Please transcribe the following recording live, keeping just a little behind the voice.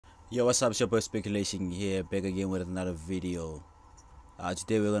Yo, what's up? It's your boy Speculation here, back again with another video.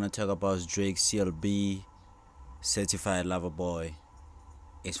 Today we're gonna talk about Drake CLB Certified Lover Boy.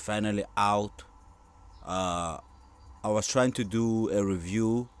 It's finally out. Uh, I was trying to do a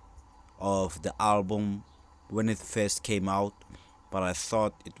review of the album when it first came out, but I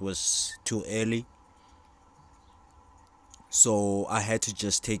thought it was too early. So I had to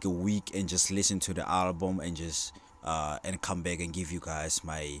just take a week and just listen to the album and just and come back and give you guys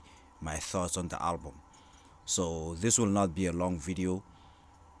my thoughts on the album. So this will not be a long video.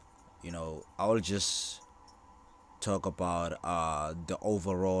 I'll just talk about the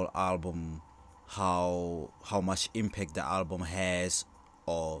overall album, how much impact the album has,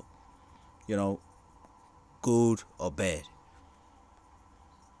 or you know, good or bad.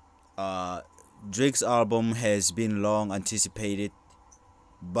 Drake's album has been long anticipated,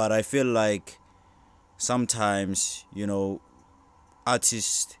 but I feel like sometimes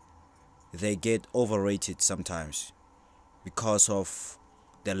artists, they get overrated sometimes because of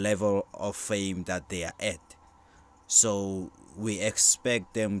the level of fame that they are at. So we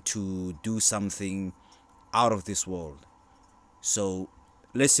expect them to do something out of this world. So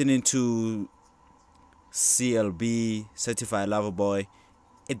listening to CLB Certified Lover Boy,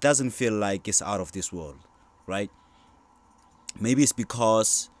 it doesn't feel like it's out of this world, right? Maybe it's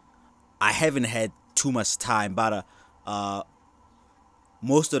because I haven't had too much time, but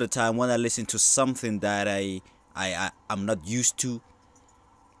most of the time when I listen to something that I'm not used to,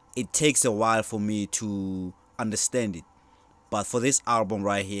 it takes a while for me to understand it. But for this album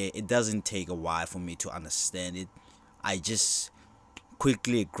right here, it doesn't take a while for me to understand it. I just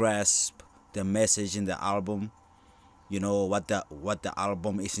quickly grasp the message in the album. What the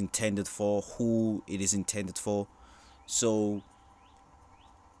album is intended for, who it is intended for. So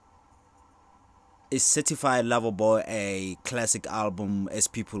is Certified Lover Boy a classic album, as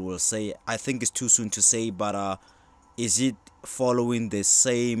people will say? I think it's too soon to say, but is it following the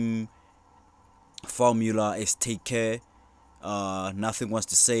same formula as Take Care? Nothing Was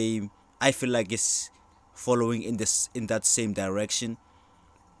the Same. I feel like it's following in that same direction.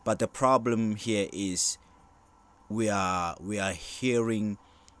 But the problem here is we are hearing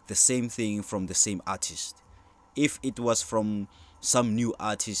the same thing from the same artist. If it was from some new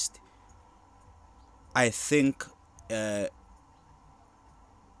artist, I think it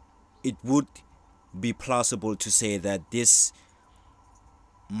would be plausible to say that this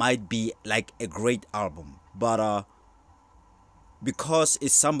might be like a great album. But because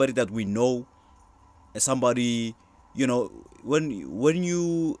it's somebody that we know, somebody, when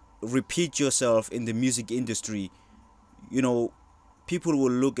you repeat yourself in the music industry, people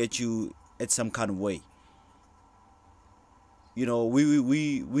will look at you at some kind of way. We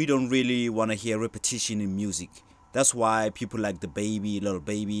don't really want to hear repetition in music. That's why people like the baby, Little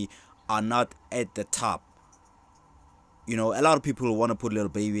Baby, are not at the top. A lot of people want to put Little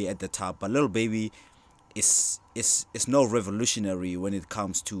Baby at the top, but Little Baby is no revolutionary when it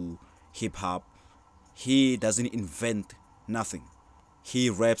comes to hip hop. He doesn't invent nothing. He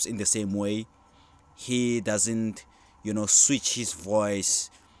raps in the same way. He doesn't, switch his voice.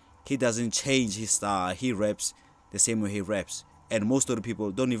 He doesn't change his style. He raps the same way he raps. And most of the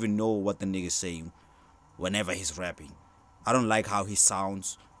people don't even know what the nigga's saying whenever he's rapping. I don't like how he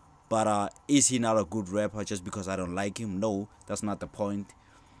sounds. But is he not a good rapper just because I don't like him? No, that's not the point.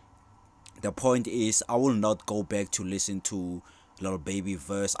 The point is, I will not go back to listen to Little Baby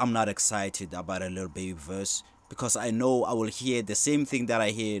verse. I'm not excited about a Little Baby verse because I know I will hear the same thing that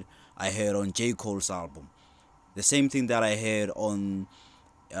I heard on J. Cole's album. The same thing that I heard on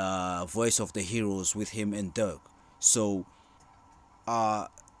Voice of the Heroes with him and Dirk. So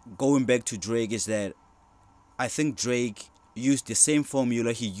going back to Drake is that I think Drake used the same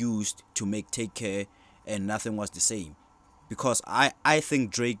formula he used to make Take Care, and Nothing Was the Same. Because I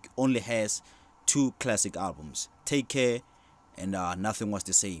think Drake only has two classic albums, Take Care and Nothing Was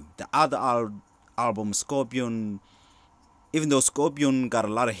the Same. The other album, Scorpion, even though Scorpion got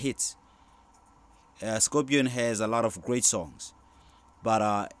a lot of hits, Scorpion has a lot of great songs.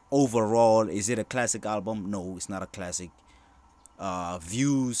 But overall, is it a classic album? No, it's not a classic.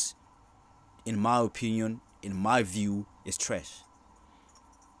 Views, in my opinion, in my view, is trash.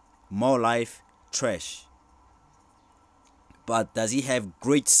 More Life, trash. But does he have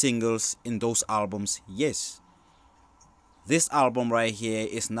great singles in those albums? Yes. This album right here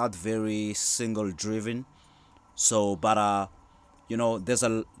is not very single driven. So, but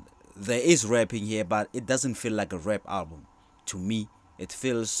there is rapping here, but it doesn't feel like a rap album to me. It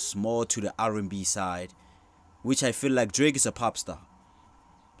feels more to the R&B side, which I feel like Drake is a pop star.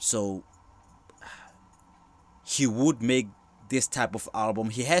 So he would make this type of album,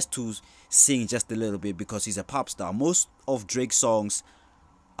 he has to sing just a little bit because he's a pop star. Most of Drake's songs,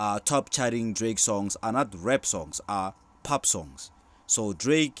 top charting Drake songs, are not rap songs, are pop songs. So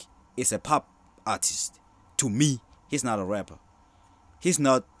Drake is a pop artist. To me, he's not a rapper. He's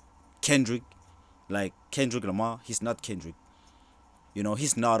not Kendrick, like Kendrick Lamar. He's not Kendrick. You know,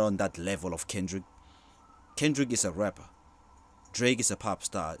 he's not on that level of Kendrick. Kendrick is a rapper. Drake is a pop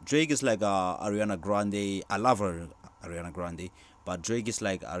star. Drake is like Ariana Grande. I love Ariana Grande, but Drake is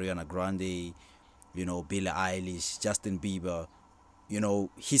like Ariana Grande, you know, Billie Eilish, Justin Bieber. You know,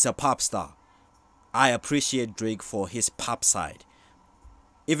 he's a pop star. I appreciate Drake for his pop side.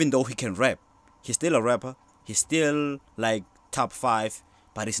 Even though he can rap, he's still a rapper. He's still like top 5,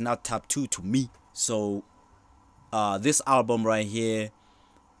 but he's not top 2 to me. So this album right here,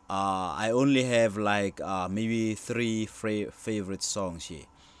 I only have like maybe 3 favorite songs here.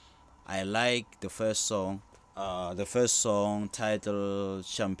 I like the first song titled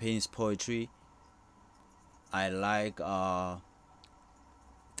Champagne's Poetry. I like the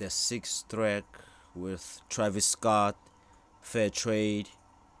 6th track with Travis Scott, Fair Trade.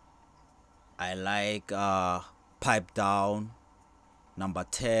 I like Pipe Down, number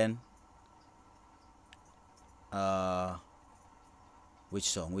 10. Which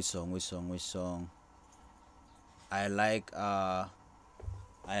song? I like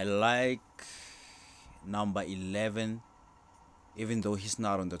number 11. Even though he's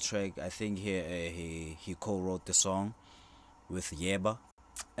not on the track, I think he co-wrote the song with Yeba.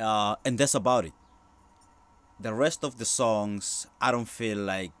 And that's about it. The rest of the songs, I don't feel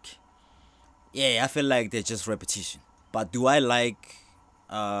like, I feel like they're just repetition. But do I like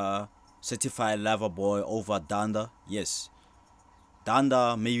Certified Lover Boy over Donda? Yes.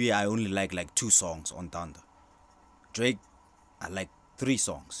 Donda, maybe I only like 2 songs on Donda. Drake, I like 3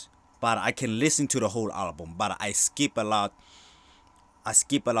 songs. But I can listen to the whole album. But I skip a lot. I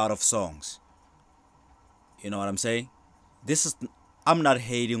skip a lot of songs. You know what I'm saying? I'm not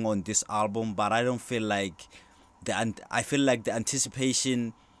hating on this album, but I don't feel like I feel like the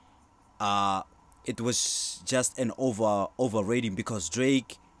anticipation, it was just an overrating because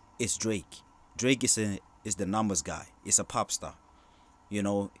Drake is Drake. Drake is the numbers guy. He's a pop star. You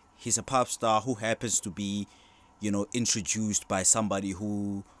know, he's a pop star who happens to be, you know, introduced by somebody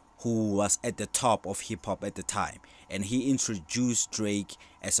who was at the top of hip hop at the time, and he introduced Drake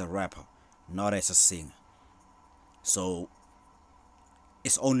as a rapper, not as a singer. So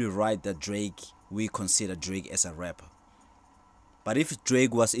it's only right that we consider Drake as a rapper. But if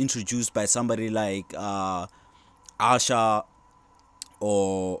Drake was introduced by somebody like Asha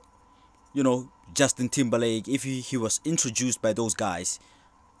or, you know, Justin Timberlake, if he was introduced by those guys,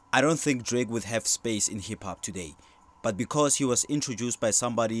 I don't think Drake would have space in hip hop today. But because he was introduced by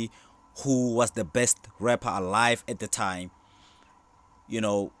somebody who was the best rapper alive at the time, you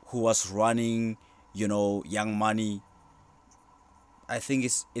know, who was running, you know, Young Money, I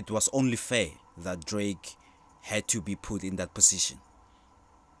think it was only fair that Drake had to be put in that position.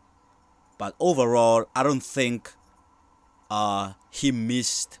 But overall, I don't think he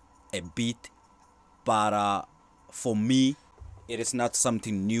missed a beat. But for me, it is not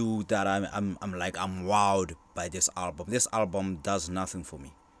something new that I'm wowed by this album. This album does nothing for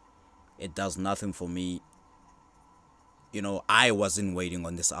me. It does nothing for me. You know, I wasn't waiting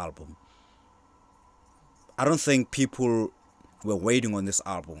on this album. I don't think people were waiting on this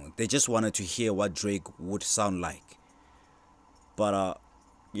album. They just wanted to hear what Drake would sound like. But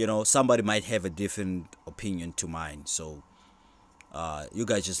you know, somebody might have a different opinion to mine. So you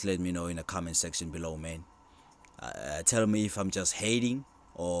guys just let me know in the comment section below, man. Tell me if I'm just hating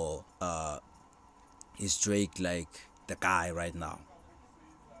or is Drake like the guy right now?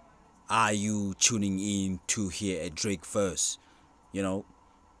 Are you tuning in to hear a Drake verse? You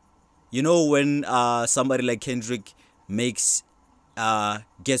know when somebody like Kendrick gets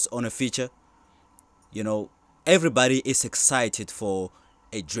on a feature, you know, everybody is excited for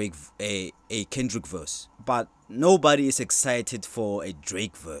a Kendrick verse, but nobody is excited for a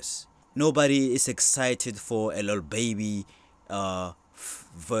Drake verse. Nobody is excited for a Lil Baby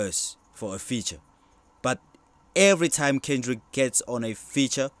verse for a feature. But every time Kendrick gets on a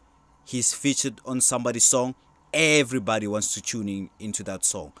feature, he's featured on somebody's song, everybody wants to tune in into that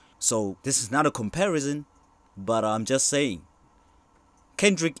song. So this is not a comparison, but I'm just saying,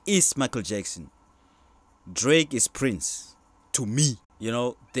 Kendrick is Michael Jackson. Drake is Prince. To me, you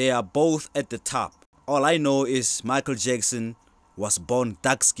know, they are both at the top. All I know is Michael Jackson was born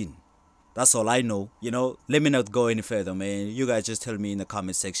dark skinned. That's all I know. You know, let me not go any further, man. You guys just tell me in the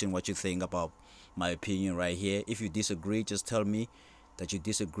comment section what you think about my opinion right here. If you disagree, just tell me that you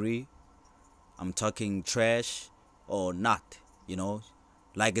disagree. I'm talking trash or not. You know,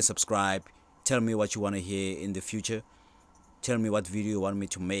 like and subscribe. Tell me what you want to hear in the future. Tell me what video you want me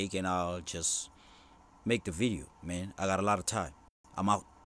to make, and I'll just make the video, man. I got a lot of time. I'm out.